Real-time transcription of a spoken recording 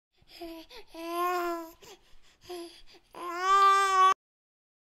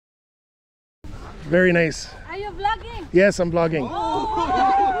Very nice. Are you vlogging? Yes, I'm vlogging.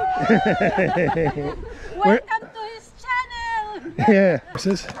 Oh. Welcome to his channel. Yeah.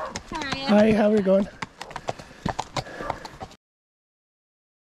 Hi, how are you going?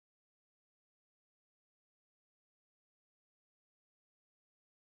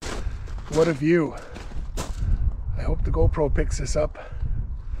 What a view. I hope the GoPro picks this up.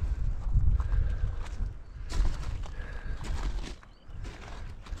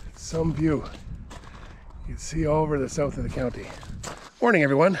 Some view. You can see all over the south of the county. Morning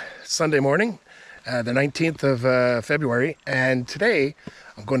everyone, Sunday morning, the 19th of February, and today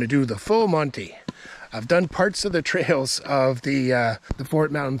I'm going to do the full Monty. I've done parts of the trails of the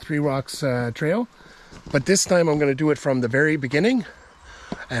Fort Mountain Three Rocks trail, but this time I'm going to do it from the very beginning,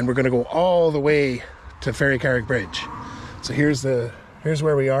 and we're going to go all the way to Ferrycarig Bridge. So here's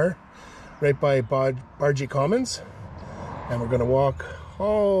where we are, right by Bargy Commons, and we're going to walk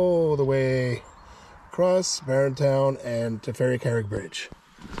all the way across Barrentown and to Ferrycarig Bridge.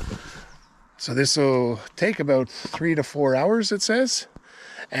 So this will take about 3 to 4 hours, it says,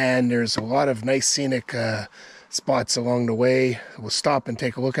 and there's a lot of nice scenic spots along the way. We'll stop and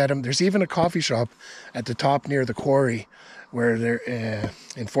take a look at them. There's even a coffee shop at the top near the quarry where they're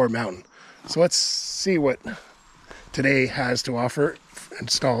in Fort Mountain. So let's see what today has to offer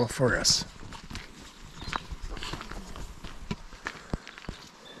and stall for us.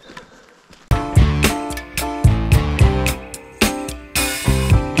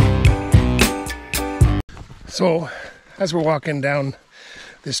 So, as we're walking down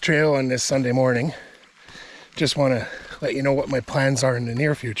this trail on this Sunday morning, just want to let you know what my plans are in the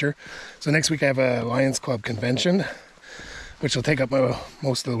near future. So next week I have a Lions Club convention, which will take up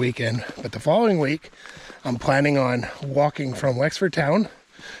most of the weekend. But the following week, I'm planning on walking from Wexford Town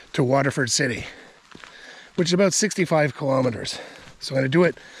to Waterford City, which is about 65 kilometers. So I'm going to do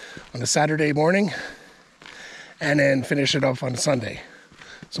it on a Saturday morning and then finish it off on Sunday.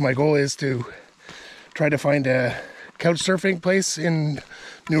 So my goal is to try to find a couch surfing place in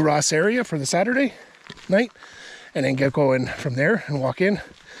New Ross area for the Saturday night, and then get going from there and walk in.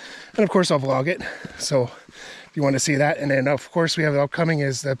 And of course I'll vlog it, so if you want to see that. And then of course we have upcoming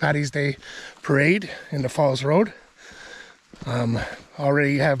is the Paddy's Day Parade in the Falls Road.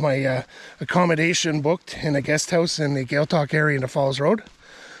 Already have my accommodation booked in a guest house in the Gaeltacht area in the Falls Road.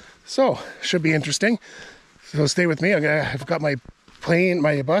 So should be interesting. So stay with me. I've got my plane,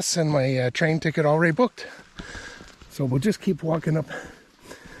 my bus, and my train ticket already booked. So we'll just keep walking up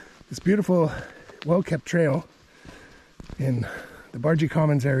this beautiful, well-kept trail in the Bargy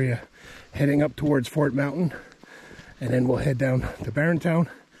Commons area, heading up towards Fort Mountain, and then we'll head down to Barrentown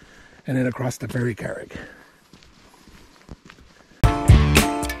and then across to Ferrycarig.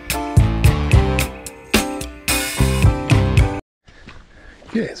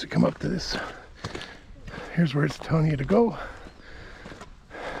 Okay, so we come up to this. Here's where it's telling you to go.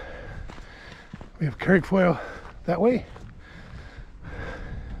 We have Carrickfoyle that way.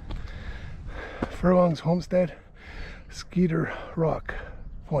 Furlong's Homestead, Skeaterpark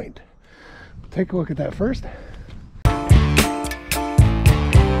Point. Take a look at that first.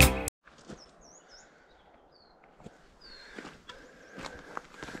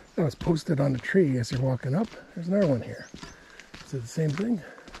 That was posted on the tree as you're walking up. There's another one here. Is it the same thing?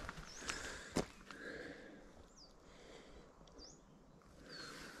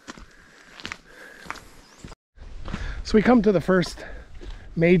 So we come to the first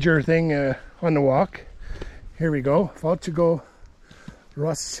major thing on the walk. Here we go. Falchigo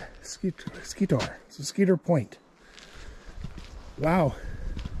Ross Skeetor. So Skeeter Point. Wow.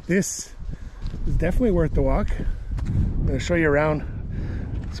 This is definitely worth the walk. I'm going to show you around.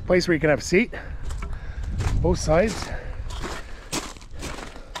 It's a place where you can have a seat. Both sides.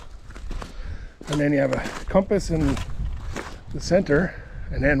 And then you have a compass in the center.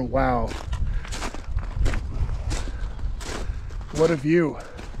 And then, wow. What a view.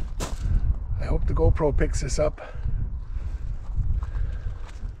 I hope the GoPro picks this up.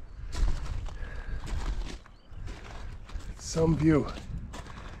 Some view.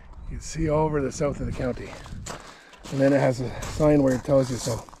 You can see all over the south of the county. And then it has a sign where it tells you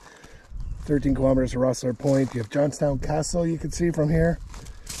so. 13 kilometers to Rossler Point. You have Johnstown Castle you can see from here.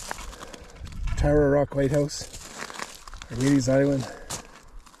 Tara Rock Lighthouse. Reedy's Island.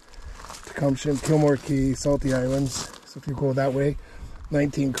 Tecumseh, Kilmore Key, Salty Islands. So if you go that way,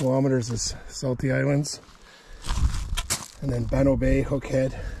 19 kilometers is Salty Islands. And then Banno Bay,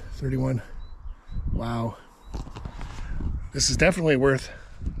 Hookhead, 31. Wow. This is definitely worth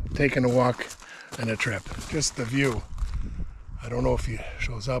taking a walk and a trip. Just the view. I don't know if he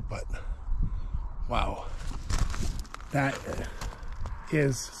shows up, but wow, that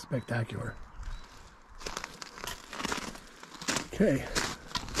is spectacular. Okay,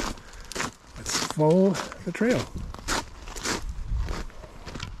 let's follow the trail.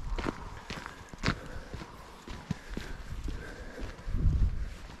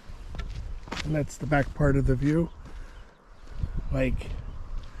 And that's the back part of the view. Like,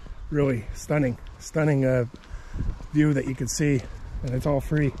 really stunning view that you can see, and it's all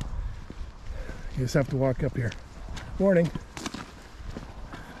free. You just have to walk up here. Morning.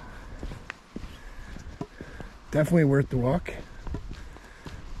 Definitely worth the walk.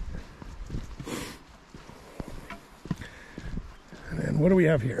 And then what do we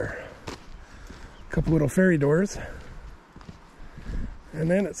have here? A couple little ferry doors. And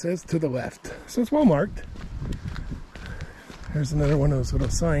then it says to the left. So it's well marked. There's another one of those little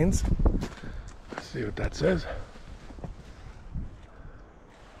signs. Let's see what that says.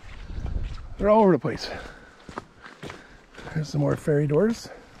 They're all over the place. There's some more ferry doors.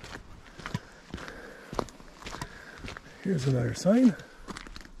 Here's another sign.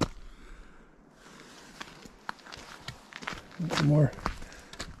 And some more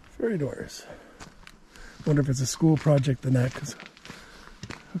ferry doors. Wonder if it's a school project in that, because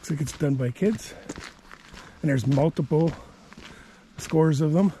looks like it's done by kids. And there's multiple scores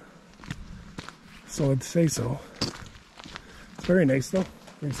of them. So I'd say so. It's very nice though.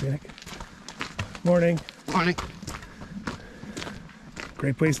 Very scenic. Morning. Morning.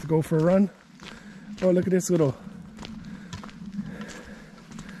 Great place to go for a run. Oh, look at this little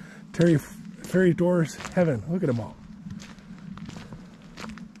ferry doors heaven. Look at them all.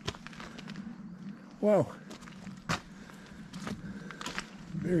 Wow.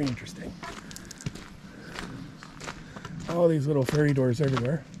 Very interesting. All these little ferry doors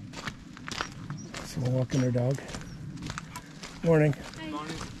everywhere. Someone walking their dog. Morning. Hi.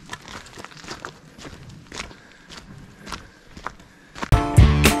 Morning.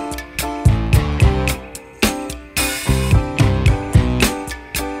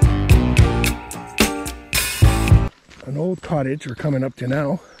 An old cottage we're coming up to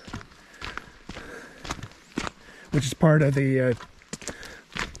now, which is part of the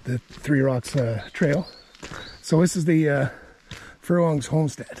Three Rocks trail. So this is the Furlong's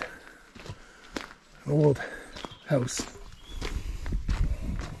homestead. An old house.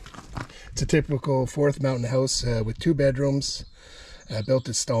 It's a typical fourth mountain house with 2 bedrooms, built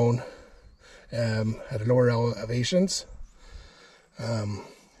of stone at lower elevations.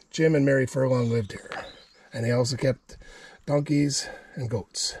 Jim and Mary Furlong lived here, and they also kept donkeys and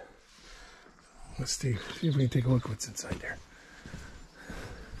goats. Let's see if we can take a look what's inside there.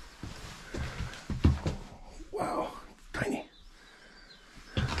 Wow, tiny.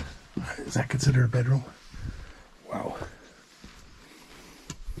 Is that considered a bedroom? Wow.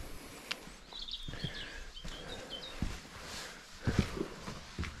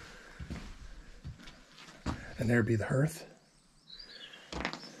 And there'd be the hearth.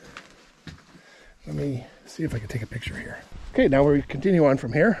 Let me see if I can take a picture here. Okay, now we continue on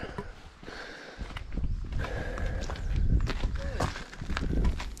from here.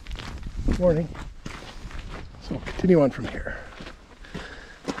 Morning. So we'll continue on from here.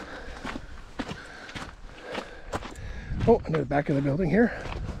 Oh, into the back of the building here.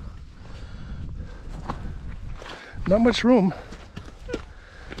 Not much room.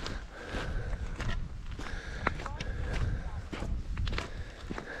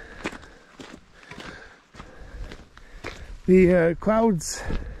 The clouds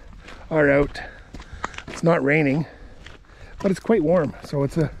are out. It's not raining, but it's quite warm, so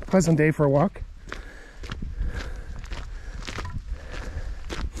it's a pleasant day for a walk.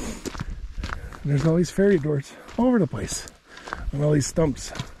 And there's all these ferry doors all over the place, and all these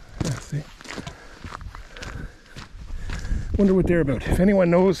stumps. Yeah, see? Wonder what they're about. If anyone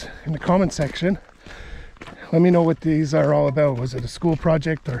knows, in the comment section, let me know what these are all about. Was it a school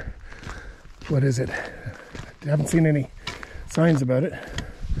project, or what is it? I haven't seen any signs about it.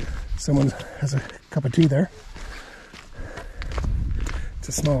 Someone has a cup of tea there. It's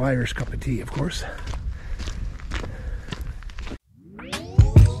a small Irish cup of tea, of course.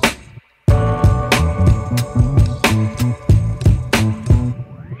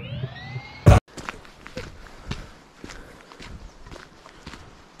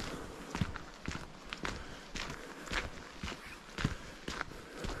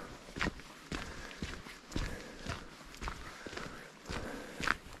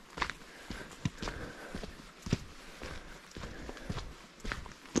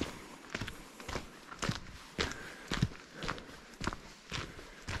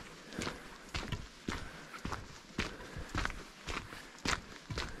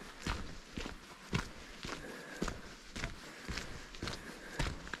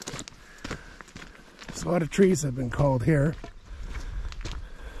 a lot of trees have been called here.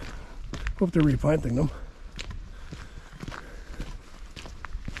 Hope they're replanting them.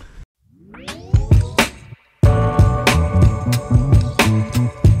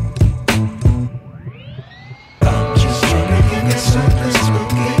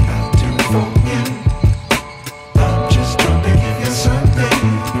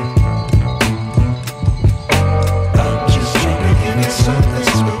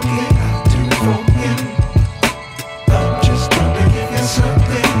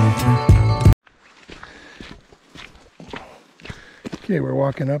 Okay, we're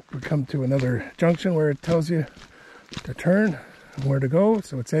walking up. We come to another junction where it tells you to turn and where to go.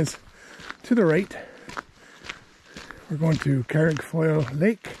 So it says to the right. We're going to Carrickfoyle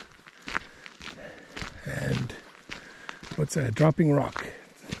Lake. And what's that? Dropping Rock.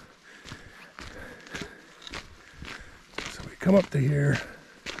 So we come up to here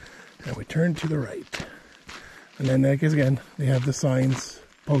and we turn to the right. And then again, they have the signs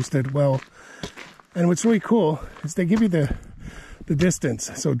posted well. And what's really cool is they give you the distance.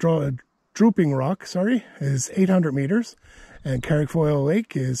 So Drooping Rock, is 800 meters, and Carrickfoyle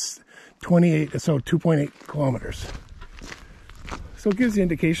Lake is 2.8 kilometers. So it gives you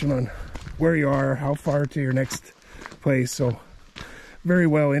indication on where you are, how far to your next place. So very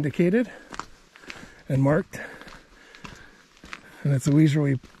well indicated and marked. And it's a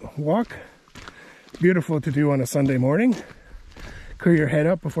leisurely walk. Beautiful to do on a Sunday morning. Clear your head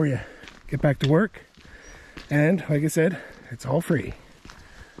up before you get back to work. And like I said, it's all free.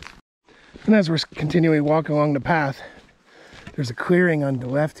 And as we're continuing walking along the path, there's a clearing on the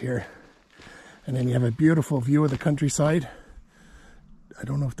left here. And then you have a beautiful view of the countryside. I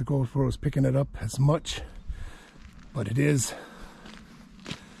don't know if the GoPro is picking it up as much, but it is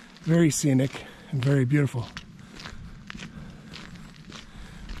very scenic and very beautiful.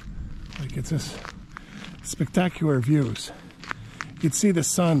 Like it's just spectacular views. You'd see the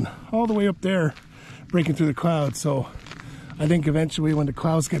sun all the way up there breaking through the clouds. So I think eventually when the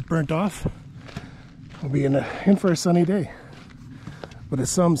clouds get burnt off, we'll be in for a sunny day. But there's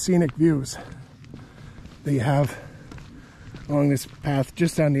some scenic views that you have along this path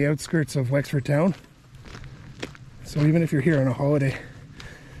just on the outskirts of Wexford town. So even if you're here on a holiday,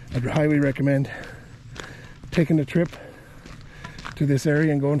 I'd highly recommend taking a trip to this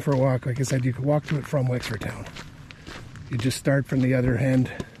area and going for a walk. Like I said, you could walk to it from Wexford town. You just start from the other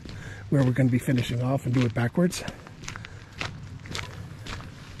end where we're going to be finishing off and do it backwards.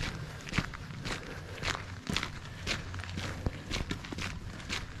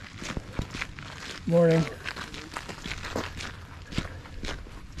 Morning.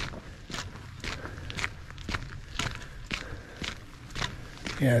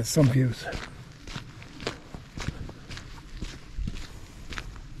 Yeah, some views.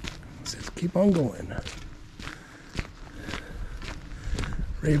 It says keep on going.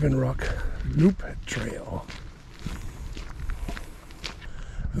 Raven Rock Loop Trail.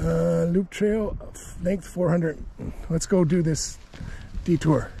 Loop trail, length 400. Let's go do this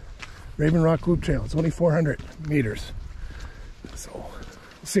detour. Raven Rock Loop Trail. It's only 400 meters. So we'll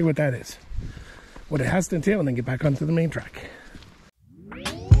see what that is. What it has to entail, and then get back onto the main track.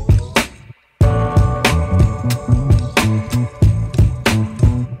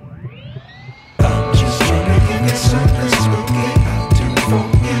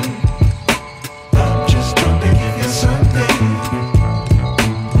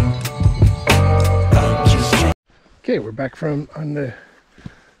 Okay, we're back from on the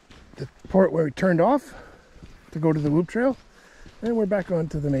port where we turned off to go to the loop trail, and we're back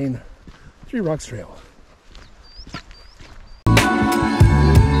onto the main Three Rocks Trail. It's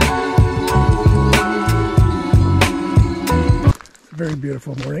a very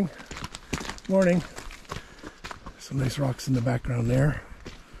beautiful morning. Some nice rocks in the background there.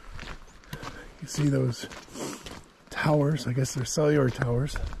 You see those towers. I guess they're cellular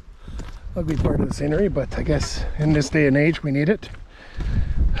towers. Ugly part of the scenery, but I guess in this day and age we need it.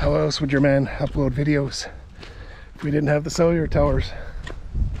 How else would your man upload videos if we didn't have the cellular towers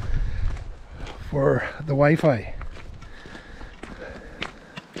for the Wi-Fi?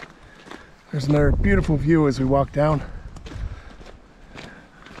 There's another beautiful view as we walk down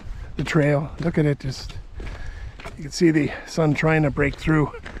the trail. Look at it, just you can see the sun trying to break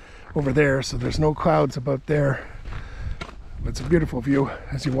through over there, so there's no clouds about there. It's a beautiful view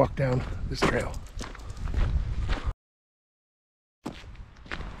as you walk down this trail.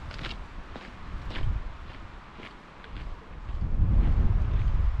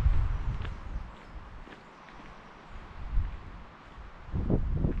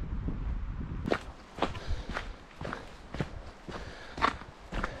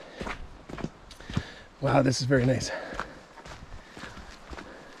 Wow, this is very nice.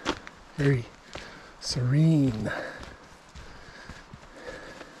 Very serene.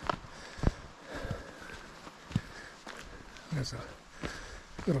 There's a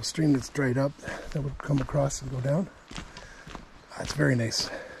little stream that's dried up that would come across and go down. That's very nice.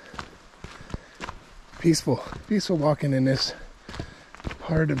 Peaceful walking in this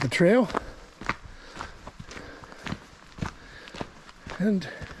part of the trail. And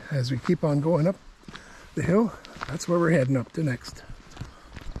as we keep on going up the hill, that's where we're heading up to next.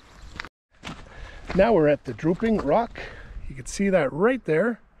 Now we're at the Drooping Rock. You can see that right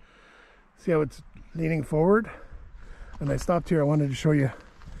there. See how it's leaning forward? And I stopped here, I wanted to show you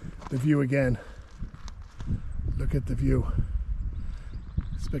the view again. Look at the view.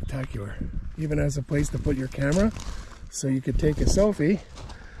 Spectacular. Even as a place to put your camera so you could take a selfie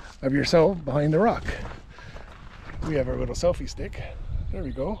of yourself behind the rock. We have our little selfie stick. There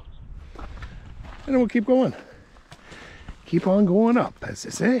we go. And then we'll keep going. Keep on going up, as they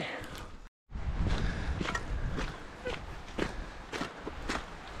say.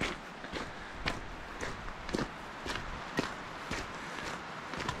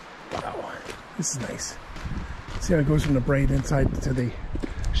 Wow, this is nice. See how it goes from the bright inside to the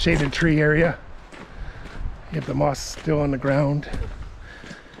shaded tree area. You have the moss still on the ground.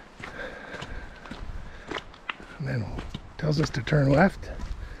 And then tells us to turn left.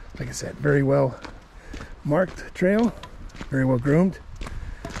 Like I said, very well marked trail, very well groomed.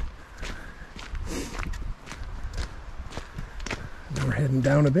 Now we're heading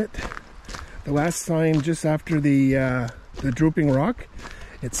down a bit. The last sign just after the Drooping Rock,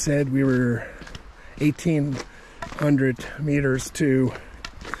 it said we were 1,800 meters to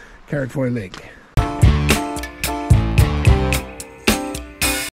Carrickfoyle Lake.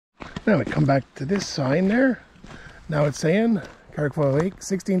 Now we come back to this sign there. Now it's saying Carrickfoyle Lake,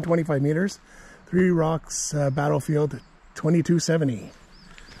 1625 meters, 3 Rocks Battlefield, 2270.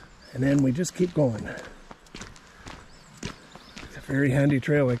 And then we just keep going. It's a very handy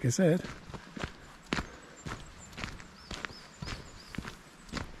trail, like I said.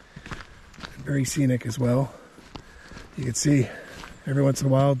 Very scenic as well. You can see every once in a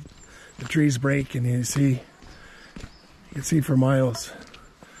while the trees break and you can see for miles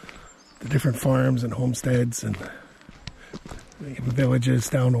the different farms and homesteads and villages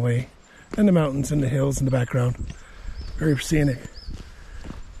down the way, and the mountains and the hills in the background. Very scenic.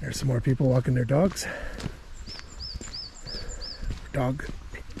 There's some more people walking their dogs. Dog,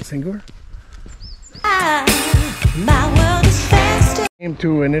 singular. My world is faster. Came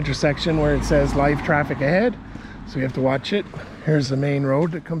to an intersection where it says live traffic ahead, so you have to watch it. Here's the main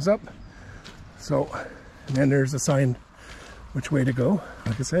road that comes up. So, and then there's a sign which way to go.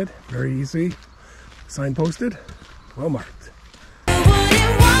 Like I said, very easy. Sign posted, well marked.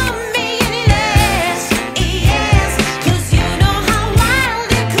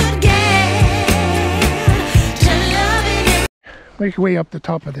 Make your way up the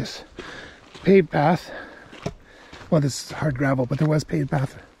top of this paved path. Well, this is hard gravel, but there was paved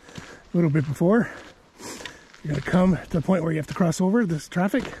path a little bit before. You're going to come to the point where you have to cross over this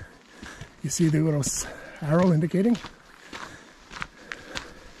traffic. You see the little arrow indicating.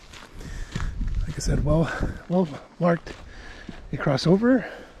 Like I said, well marked. You cross over.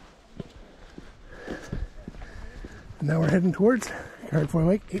 And now we're heading towards Carrickfoyle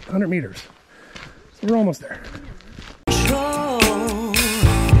Lake, 800 meters. So we're almost there.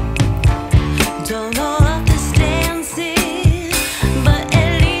 Don't know what this dance is, but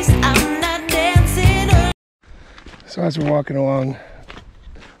at least I'm not dancing. So as we're walking along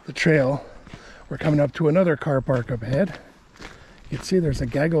the trail, we're coming up to another car park up ahead. You can see there's a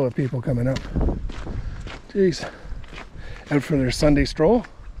gaggle of people coming up. Jeez. Out for their Sunday stroll.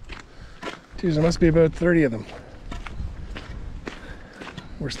 Jeez, there must be about 30 of them.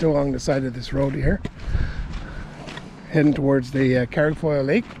 We're still along the side of this road here, heading towards the Carrickfoyle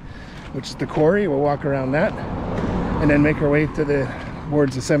Lake, which is the quarry. We'll walk around that and then make our way to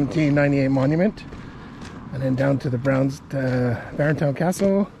towards the 1798 monument, and then down to the Barry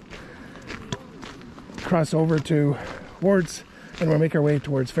Castle, cross over to Wards, and we'll make our way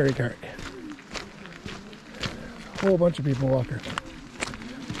towards Ferrycarig. A whole bunch of people walking.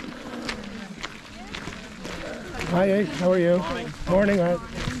 Hi, how are you? Morning.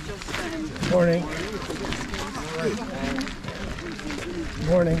 Morning.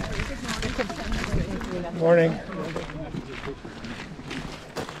 Morning. Morning.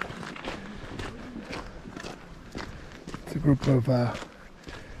 It's a group of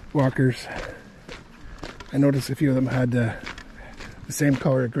walkers. I noticed a few of them had the same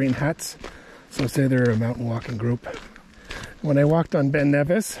color green hats, so say they're a mountain walking group. When I walked on Ben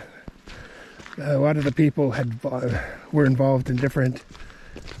Nevis, a lot of the people were involved in different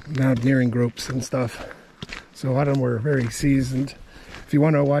mountaineering groups and stuff. So a lot of them were very seasoned. If you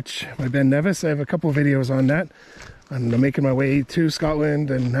want to watch my Ben Nevis, I have a couple of videos on that. I'm making my way to Scotland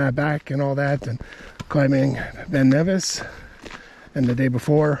and back and all that, and climbing Ben Nevis and the day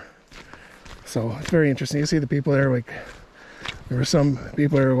before. So it's very interesting. You see the people there, like, there were some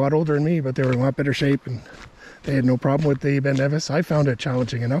people that were a lot older than me, but they were in a lot better shape and they had no problem with the Ben Nevis. I found it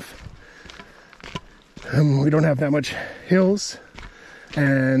challenging enough. We don't have that much hills,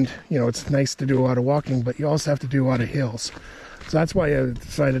 and you know, it's nice to do a lot of walking, but you also have to do a lot of hills. So that's why I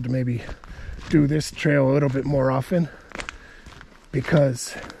decided to maybe do this trail a little bit more often,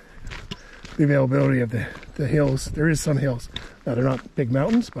 because the availability of the hills. There is some hills. Now they're not big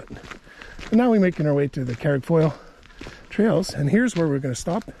mountains, but now we're making our way to the Carrickfoyle trails, and here's where we're going to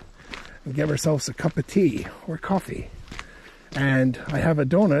stop and get ourselves a cup of tea or coffee. And I have a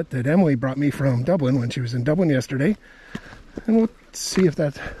donut that Emily brought me from Dublin when she was in Dublin yesterday, and we'll see if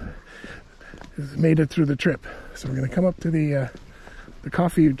that has made it through the trip. So we're going to come up to the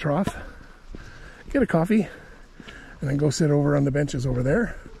coffee trough, get a coffee, and then go sit over on the benches over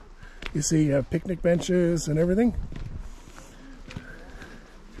there. You see picnic benches and everything.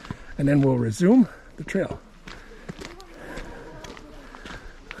 And then we'll resume the trail.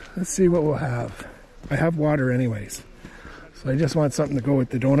 Let's see what we'll have. I have water anyways, so I just want something to go with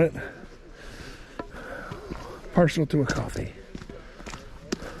the donut. Partial to a coffee.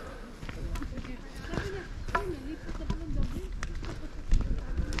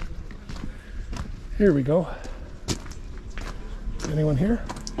 Here we go. Is anyone here?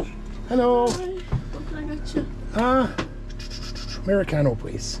 Hello. Hi. What can I get you? Americano,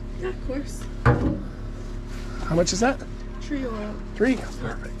 please. Yeah, of course. How much is that? 3 euro. 3?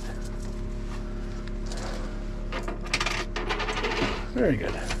 Perfect. Very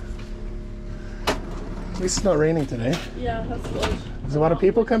good. At least it's not raining today. Yeah, that's good. Does a lot of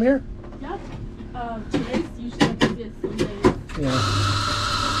people come here? Yeah. Today's usually the busiest Sunday. Yeah.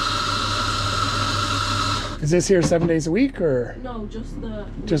 Is this here 7 days a week, or No,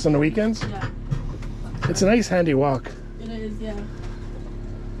 just on the weekends? Yeah. It's a nice handy walk. It is, yeah.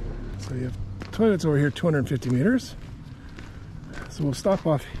 So you have toilets over here, 250 meters. So we'll stop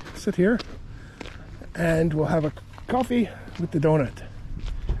off, sit here, and we'll have a coffee with the donut,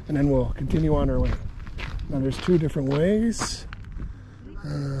 and then we'll continue on our way. Now there's 2 different ways.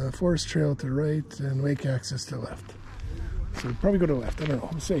 Forest trail to the right and lake access to the left. So we'll probably go to the left. I don't know.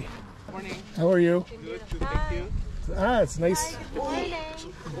 We'll see. Morning. How are you? Good, thank you. Ah, it's nice.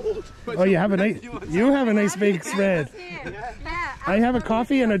 Oh, you have a nice big spread. I have a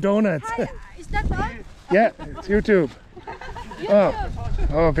coffee and a donut. Is that all? Yeah, it's YouTube.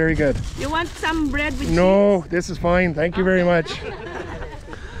 Oh, very good. You want some bread with No, this is fine. Thank you very much.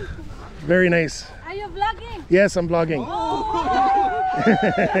 Very nice. cheese? Are you vlogging? Yes, I'm vlogging.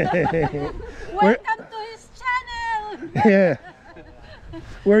 Welcome to his channel. Yeah.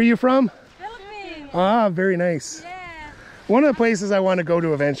 Where are you from? Philippines. Ah, very nice. Yeah. One of the places I want to go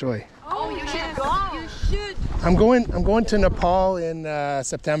to eventually. Oh, you should go. You should. I'm going to Nepal in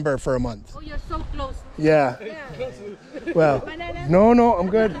September for a month. Oh, you're so close. Yeah. Well, no, I'm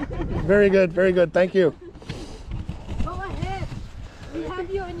good. Very good, very good. Thank you. Go ahead. We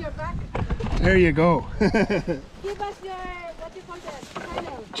have you in your back. There you go. Give us your, what do you call that,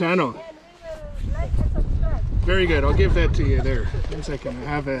 channel. Channel. And we will like and subscribe. Very good. I'll give that to you there. 1 second. I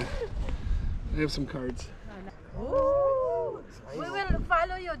have some cards. Ooh. We will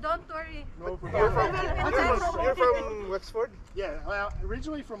follow you. Don't worry. No problem. You're from Wexford? Yeah, well,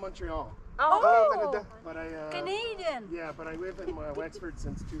 originally from Montreal, Oh, Canada. but I Canadian. yeah, but I live in Wexford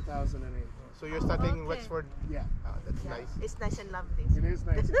since 2008. So you're studying Okay. Wexford? Yeah, Oh, that's nice. It's nice and lovely. it is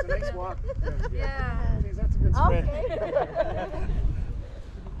nice. It's a nice walk. Yeah. Geez, that's a good spread.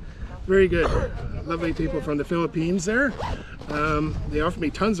 Very good. Lovely people from the Philippines there. They offered me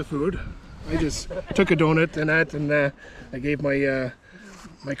tons of food. I just took a donut and that, and I gave my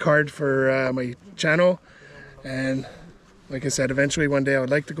my card for my channel. And like I said, eventually one day I would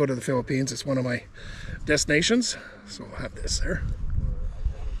like to go to the Philippines. It's one of my destinations. So I'll have this there.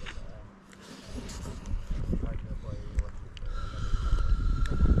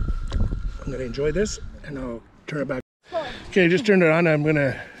 I'm going to enjoy this and I'll turn it back. Okay, just turned it on. I'm going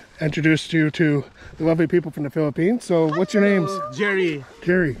to introduce you to the lovely people from the Philippines. So what's your names? Jerry.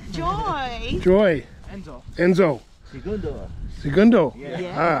 Jerry. Joy. Joy. Enzo. Enzo. Segundo.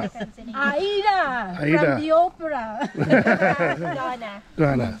 Yeah. Aida, Aida. from the opera. Donna.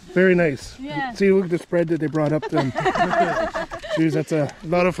 Ghana. Very nice. Yeah. See, look at the spread that they brought up them. Jeez, that's a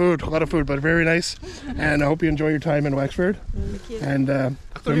lot of food, but very nice. And I hope you enjoy your time in Wexford. And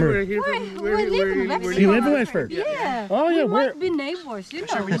So you were here from We live in Wexford. you live in Wexford? Yeah. Oh yeah, We where might be neighbors, you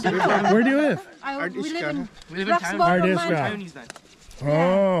know. where do you live? We live in We live in town. Roxborough.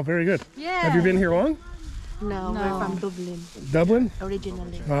 Oh, very good. Yeah. Have you been here long? No. No, we're from Dublin Dublin?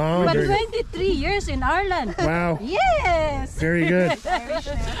 originally. Oh, But very good. 23 years in Ireland. Wow, Yes. very good.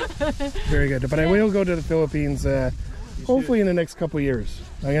 Very good. But I will go to the Philippines hopefully in the next couple of years.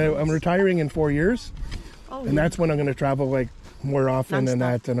 I'm retiring in 4 years, and that's when I'm going to travel like more often than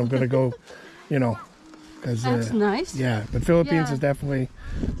that, and I'm going to go, you know, because That's nice. yeah. But Philippines Yeah. is definitely,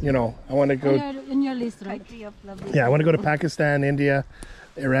 you know, I want to go. In your list, right? Yeah, I want to go to Pakistan, India,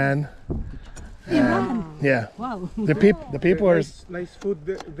 Iran. Iran. Yeah, Wow. the people are nice food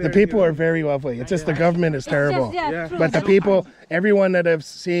there. the people are very lovely. It's just the government is terrible. Yeah, true. But the people, everyone that I've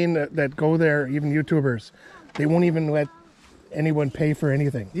seen that go there, even YouTubers, they won't even let anyone pay for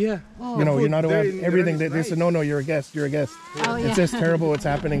anything. Yeah. You know, you're not There allowed in everything. Iran is They said, nice. no, you're a guest. You're a guest. Oh, yeah. It's just terrible what's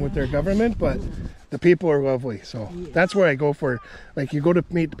happening with their government, but the people are lovely. So that's where I go for. Like, you go to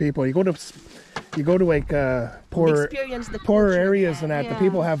meet the people. You go to like poorer Experience the poorer culture. areas and that. The Yeah.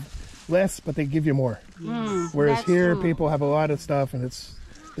 people have less, but they give you more. Whereas That's here, true. people have a lot of stuff, and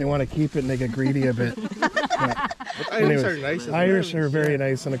they want to keep it, and they get greedy a bit. But Irish are nice. as Irish well. are very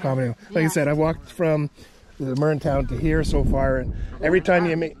nice and accommodating. Like I said, I walked from the Town to here so far, and every time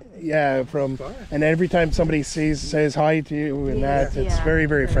you meet, and every time somebody says hi to you and that, it's very,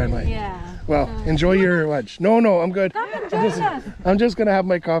 very friendly. Yeah. Well, enjoy your lunch. No, I'm good. Join us. I'm just gonna have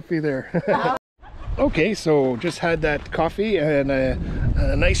my coffee there. Okay, so just had that coffee and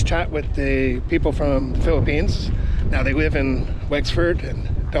a nice chat with the people from the Philippines. Now they live in Wexford and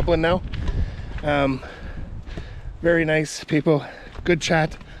Dublin now. Very nice people, good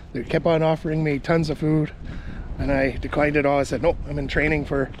chat. They kept on offering me tons of food, and I declined it all. I said, nope, I'm in training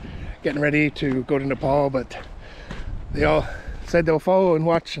for getting ready to go to Nepal, but they all said they'll follow and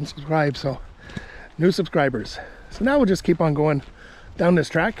watch and subscribe, so new subscribers. So now we'll just keep on going down this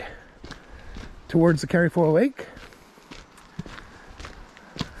track towards the Carrifoil Lake,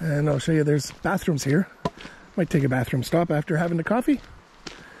 and I'll show you there's bathrooms here. Might take a bathroom stop after having the coffee,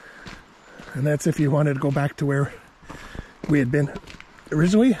 and that's if you wanted to go back to where we had been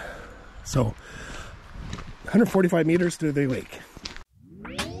originally. So 145 meters to the lake.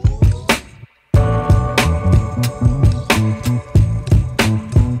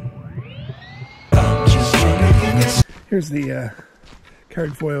 Here's the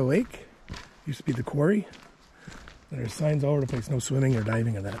Carrifoil Lake. Used to be the quarry. There's signs all over the place, no swimming or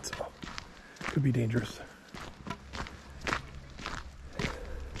diving in that, so could be dangerous.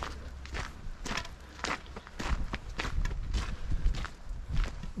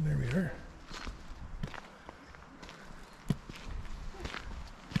 And there we are.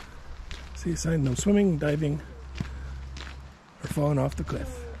 See a sign, no swimming, diving, or falling off the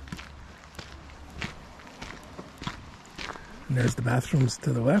cliff. And there's the bathrooms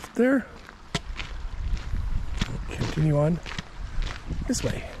to the left there. We'll continue on this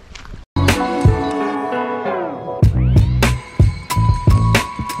way.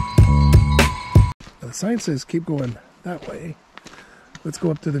 Now the sign says keep going that way. Let's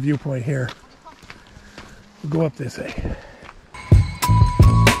go up to the viewpoint here. We'll go up this way.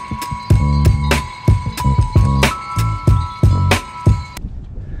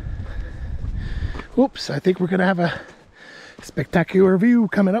 Oops, I think we're gonna have a spectacular view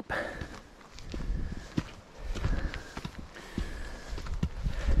coming up.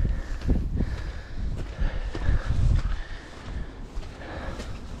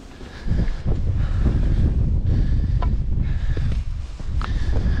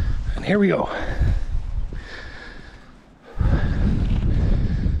 And here we go.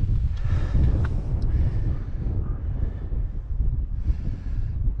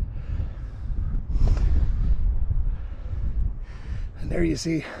 There you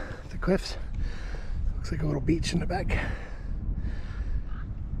see the cliffs. Looks like a little beach in the back.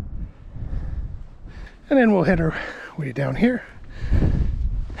 And then we'll head our way down here.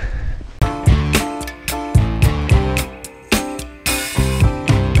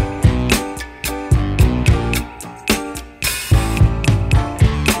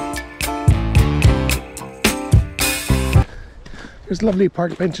 There's lovely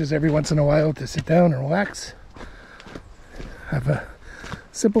park benches every once in a while to sit down and relax. Have a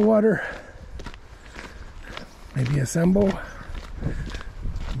sip of water, maybe a sambo,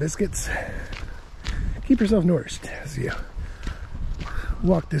 biscuits. keep yourself nourished as you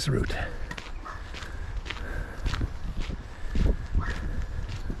walk this route.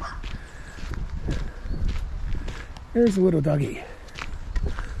 There's a little doggy.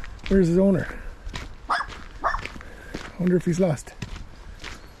 Where's his owner? Wonder if he's lost.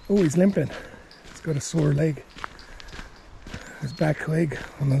 Oh, he's limping. He's got a sore leg. His back leg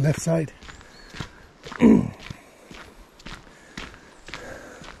on the left side.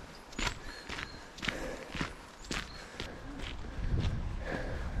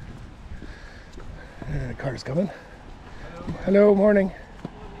 And the car's coming. Hello, morning.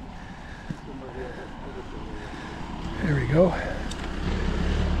 There we go.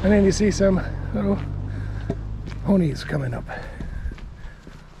 And then you see some little ponies coming up.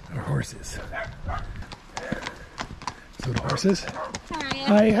 Or horses. So little horses.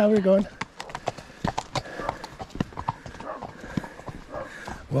 Hi, how are we going?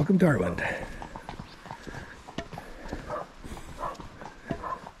 Welcome to Ireland.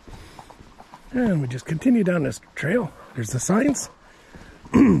 And we just continue down this trail. There's the signs.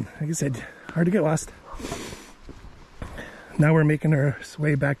 Like I said, hard to get lost. Now we're making our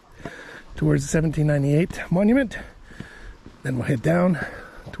way back towards the 1798 monument. Then we'll head down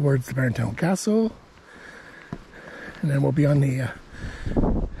towards the Ferrycarig Castle. And then we'll be on the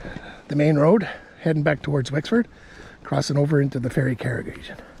main road, heading back towards Wexford, crossing over into the Ferrycarig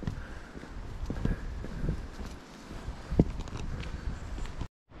region.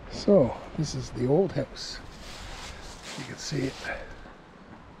 So, this is the old house. You can see it.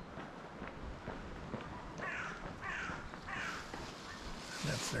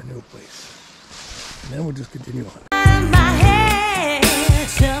 That's their new place. And then we'll just continue on.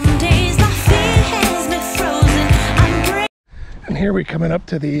 And here we're coming up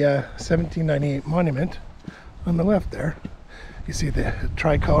to the 1798 monument on the left there. You see the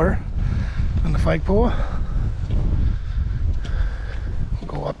tricolor on the flagpole. We'll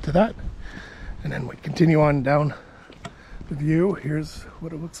go up to that. And then we continue on down the view. Here's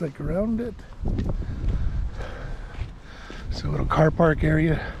what it looks like around it. So a little car park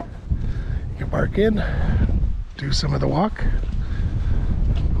area. You can park in, do some of the walk,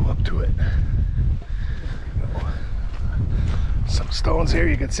 go up to it. Some stones here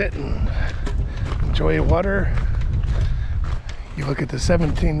you can sit and enjoy water. You look at the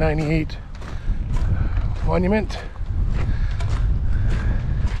 1798 monument.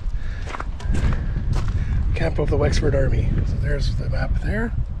 Camp of the Wexford Army. So there's the map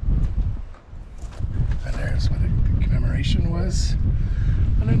there. And there's what the commemoration was.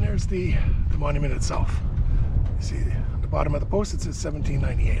 And then there's the monument itself. You see at the bottom of the post it says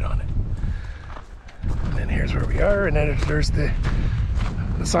 1798 on it. And then here's where we are, and then there's the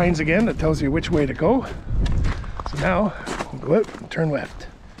signs again that tells you which way to go. So now we'll go out and turn left.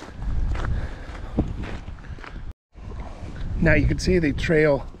 Now you can see the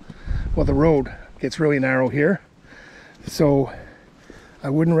trail, well, the road gets really narrow here. So I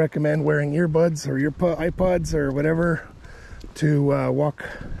wouldn't recommend wearing earbuds or your iPods or whatever to walk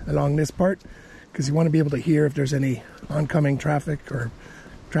along this part, because you want to be able to hear if there's any oncoming traffic or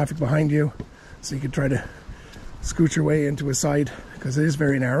traffic behind you, so you can try to scoot your way into a side, because it is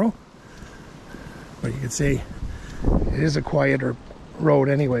very narrow. But you can see it is a quieter road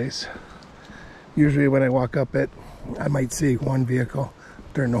anyways. Usually when I walk up it, I might see one vehicle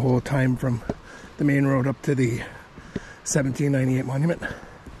during the whole time from the main road up to the 1798 monument.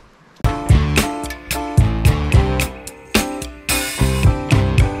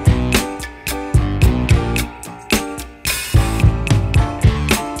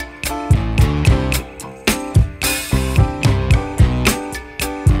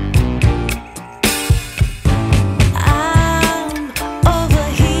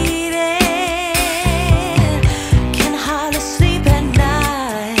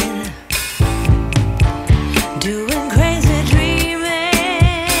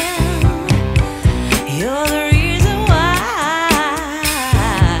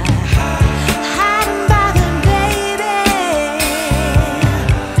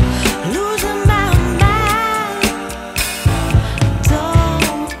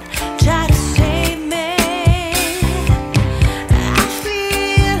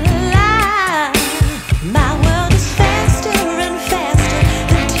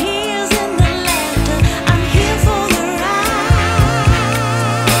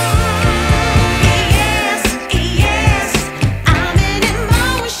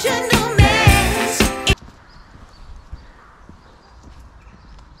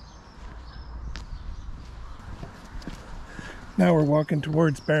 Now we're walking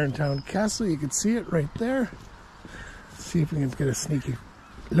towards Ferrycarig Castle. You can see it right there. Let's see if we can get a sneaky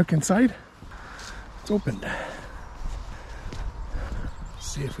look inside. It's It's opened.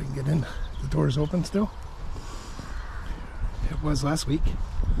 See if we can get in. The door's open still. It was last week.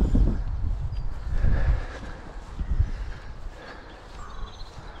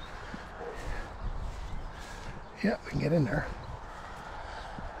 Yeah, we can get in there.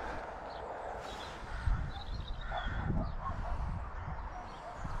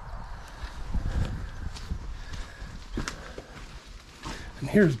 And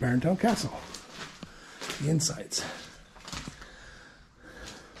here's Barrytown Castle, the insides.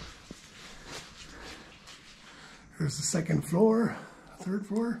 There's the second floor, third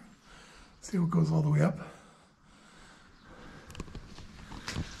floor. See what goes all the way up.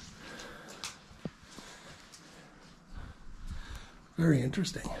 Very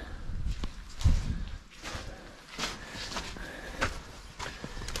interesting.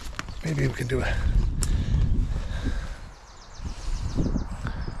 Maybe we can do it.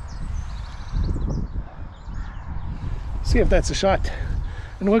 See if that's a shot.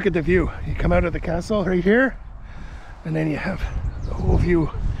 And look at the view. You come out of the castle right here, and then you have the whole view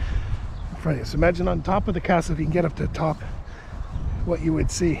in front of you. So imagine on top of the castle, if you can get up to the top, what you would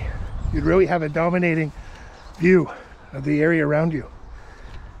see. You'd really have a dominating view of the area around you.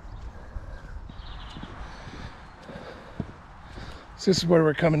 So this is where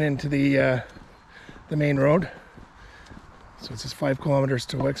we're coming into the main road. So it's just 5 kilometers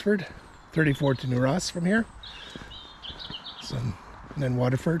to Wexford, 34 to New Ross from here. So, and then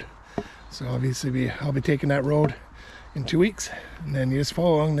Waterford. So obviously I'll be taking that road in 2 weeks, and then you just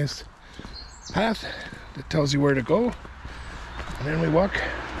follow along this path that tells you where to go, and then we walk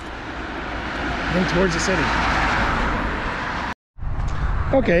in towards the city.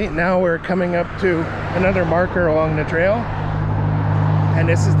 Okay, now we're coming up to another marker along the trail, and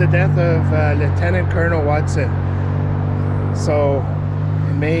this is the death of Lieutenant Colonel Watson. So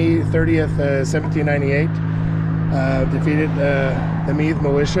in May 30th, 1798, defeated the Meath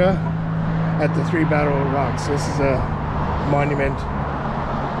militia at the Three Battle Rocks. This is a monument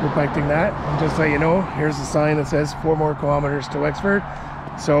reflecting that. And just so you know, here's a sign that says 4 more kilometers to Wexford.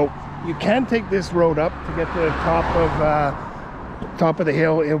 So you can take this road up to get to the top of the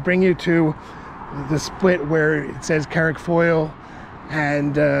hill. It'll bring you to the split where it says Carrickfoyle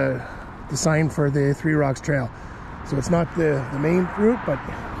and the sign for the Three Rocks Trail. So it's not the main route, but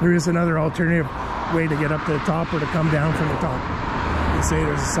there is another alternative way to get up to the top or to come down from the top. You say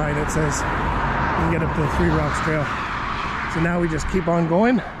there's a sign that says you can get up to the Three Rocks Trail. So now we just keep on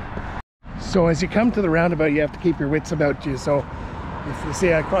going. So as you come to the roundabout, you have to keep your wits about you. So if you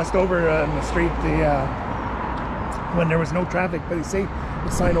see, I crossed over on the street when there was no traffic, but you see the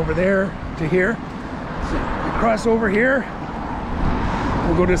sign over there to here. So you cross over here,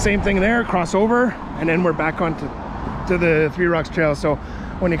 we'll go to the same thing there, cross over, and then we're back onto the Three Rocks Trail. So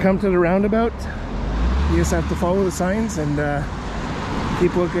when you come to the roundabout, you just have to follow the signs and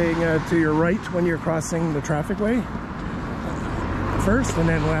keep looking to your right when you're crossing the traffic way first, and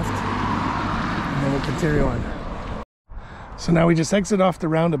then left, and then we'll continue on. So now we just exit off the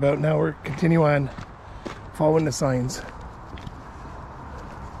roundabout. Now we're continue on following the signs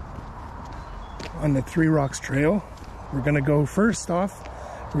on the Three Rocks Trail. We're gonna go first off,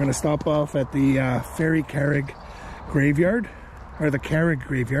 we're gonna stop off at the Ferrycarig graveyard, or the Carrig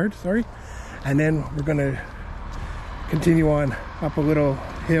graveyard, sorry, and then we're gonna continue on up a little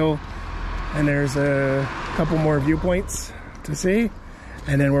hill, and there's a couple more viewpoints to see,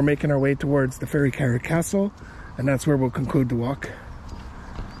 and then we're making our way towards the Ferrycarig Castle, and that's where we'll conclude the walk.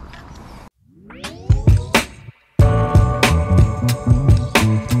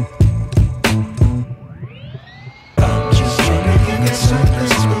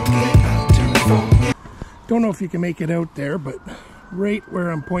 Don't know if you can make it out there, but right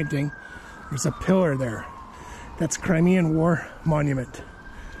where I'm pointing, there's a pillar there. That's Crimean War Monument.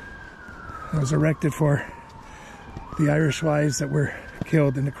 It was erected for the Irish wives that were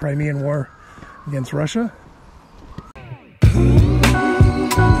killed in the Crimean War against Russia.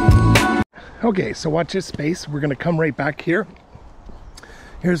 Okay, so watch this space. We're gonna come right back here.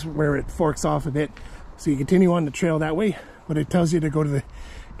 Here's where it forks off a bit. So you continue on the trail that way, but it tells you to go to the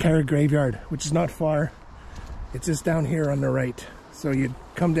Carrig graveyard, which is not far. It's just down here on the right. So you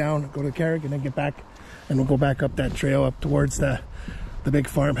come down, go to Carrig, and then get back, and we'll go back up that trail up towards the big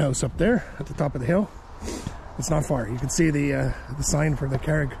farmhouse up there at the top of the hill. It's not far. You can see the sign for the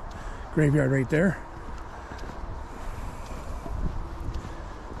Carrig graveyard right there.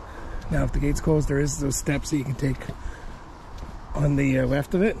 Now if the gate's closed, there is those steps that you can take on the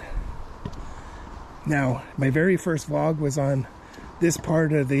left of it. Now my very first vlog was on this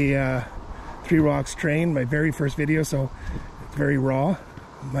part of the Three Rocks train, my very first video, so it's very raw.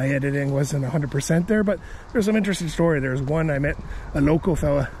 My editing wasn't 100% there, but there's some interesting story. There's one, I met a local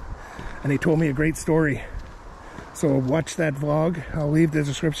fella and he told me a great story. So watch that vlog. I'll leave the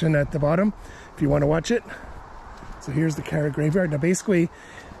description at the bottom if you want to watch it. So here's the Carrick graveyard. Now basically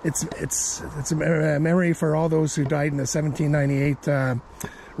it's a memory for all those who died in the 1798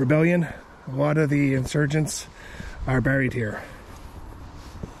 rebellion. A lot of the insurgents are buried here.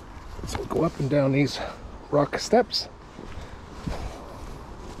 So we'll go up and down these rock steps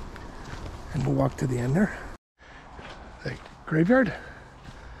and we'll walk to the end there. The graveyard.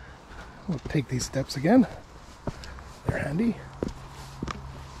 We'll take these steps again. They're handy.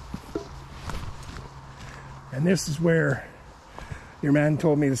 And this is where your man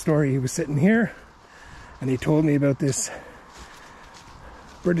told me the story. He was sitting here and he told me about this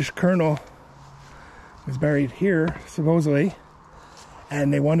British colonel who was buried here, supposedly,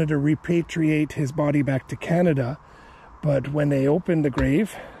 and they wanted to repatriate his body back to Canada, but when they opened the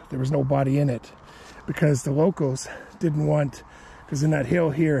grave, there was no body in it because the locals didn't want, because in that hill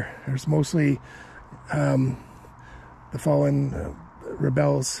here, there's mostly the fallen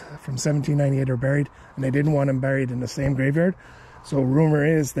rebels from 1798 are buried, and they didn't want them buried in the same graveyard. So rumor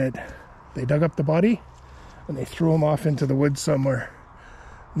is that they dug up the body and they threw him off into the woods somewhere,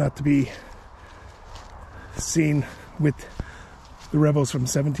 not to be seen with the rebels from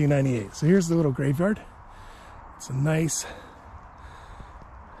 1798. So here's the little graveyard. It's a nice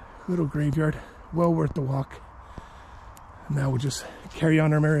little graveyard, well worth the walk. Now we'll just carry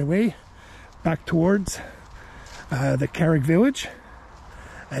on our merry way back towards the Carrick village,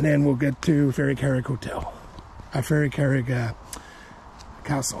 and then we'll get to Ferrycarig Hotel, Ferrycarig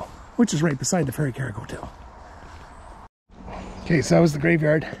Castle, which is right beside the Ferrycarig Hotel. Okay, so that was the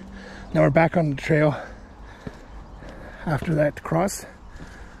graveyard. Now we're back on the trail after that cross.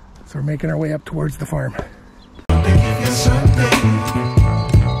 So we're making our way up towards the farm.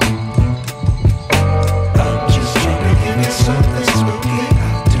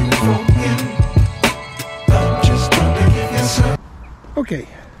 Okay,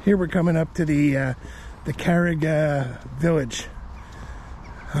 here we're coming up to the Carrick village,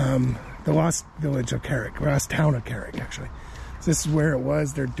 the lost village of Carrick, lost town of Carrick actually. So this is where it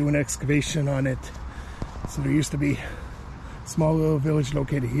was. They're doing excavation on it. So there used to be a small little village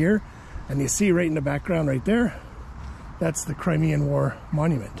located here, and you see right in the background right there, that's the Crimean War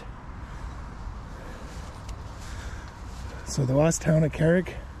monument. So the lost town of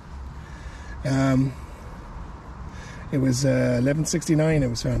Carrick, it was 1169 it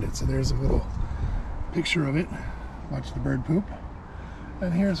was founded. So there's a little picture of it. Watch the bird poop.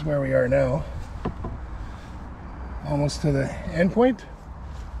 And here's where we are now. Almost to the end point.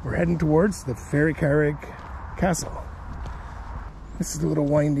 We're heading towards the Ferrycarig Castle. This is a little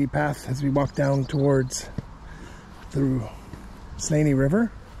windy path as we walk down towards the Slaney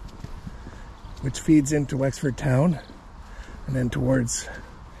River, which feeds into Wexford town, and then towards,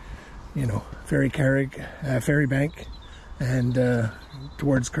 you know, Ferrycarig, Ferrybank, and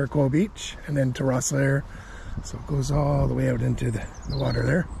towards Kirkwall Beach, and then to Rosslare. So it goes all the way out into the water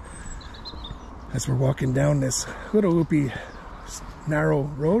there. As we're walking down this little loopy, narrow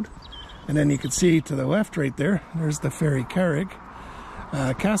road, and then you can see to the left right there, there's the Ferrycarig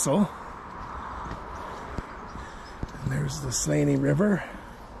Castle. And there's the Slaney River.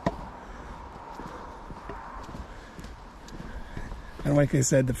 And like I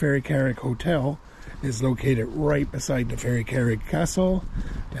said, the Ferrycarig Hotel is located right beside the Ferrycarig Castle,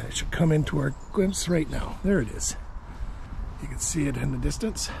 and it should come into our glimpse right now. There it is. You can see it in the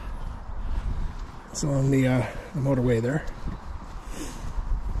distance. It's along the motorway there.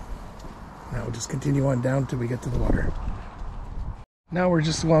 Now we'll just continue on down till we get to the water. Now we're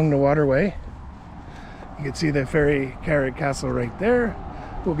just along the waterway. You can see the Ferrycarig Castle right there.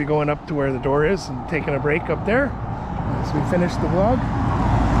 We'll be going up to where the door is and taking a break up there as we finish the vlog.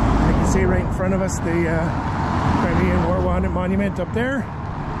 You can see right in front of us the Crimean War monument up there.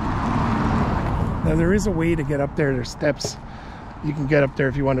 Now there is a way to get up there. There's steps. You can get up there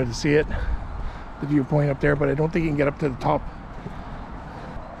if you wanted to see it, the viewpoint up there, but I don't think you can get up to the top.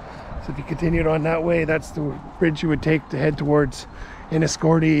 So if you continued on that way, that's the bridge you would take to head towards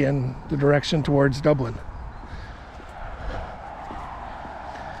Enniscorthy and the direction towards Dublin.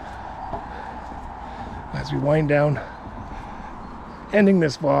 As we wind down, ending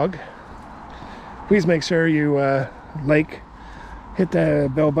this vlog, please make sure you hit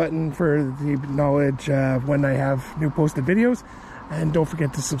the bell button for the knowledge of when I have new posted videos, and don't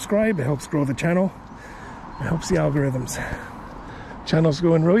forget to subscribe. It helps grow the channel. It helps the algorithms. Channel's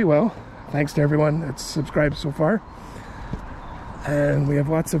going really well. Thanks to everyone that's subscribed so far, and we have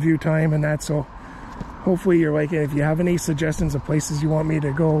lots of view time and that, so hopefully you're liking it. If you have any suggestions of places you want me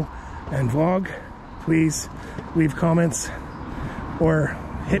to go and vlog, please leave comments or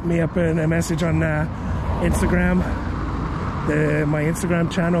hit me up in a message on Instagram. My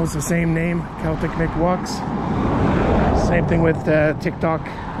Instagram channel is the same name, Celtic Nick Walks. Same thing with TikTok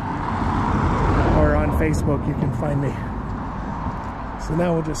or on Facebook, you can find me. So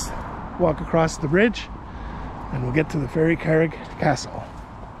now we'll just walk across the bridge and we'll get to the Ferrycarig Castle.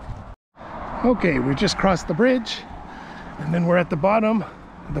 Okay, we just crossed the bridge and then we're at the bottom,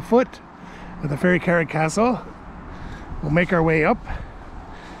 the foot of the Ferrycarig Castle. We'll make our way up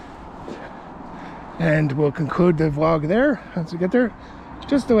and we'll conclude the vlog there once we get there.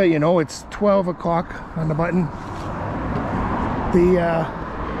 Just to let you know, it's 12 o'clock on the button. The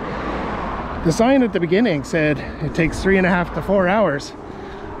sign at the beginning said it takes 3.5 to 4 hours,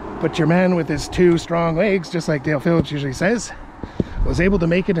 but your man with his 2 strong legs, just like Dale Phillips usually says, was able to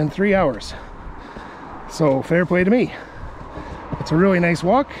make it in 3 hours. So fair play to me. It's a really nice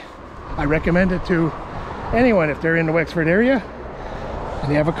walk. I recommend it to anyone if they're in the Wexford area and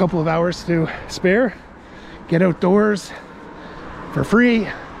you have a couple of hours to spare. Get outdoors for free.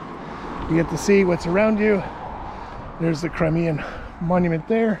 You get to see what's around you. There's the Crimean monument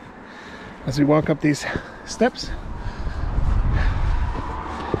there as we walk up these steps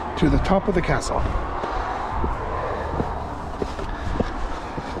to the top of the castle.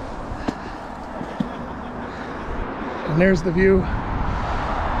 And there's the view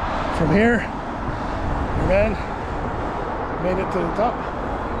from here. Your man made it to the top.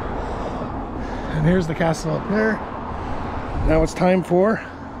 And here's the castle up there. Now it's time for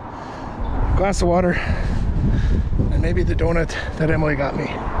a glass of water and maybe the donut that Emily got me.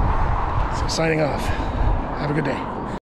 So signing off. Have a good day.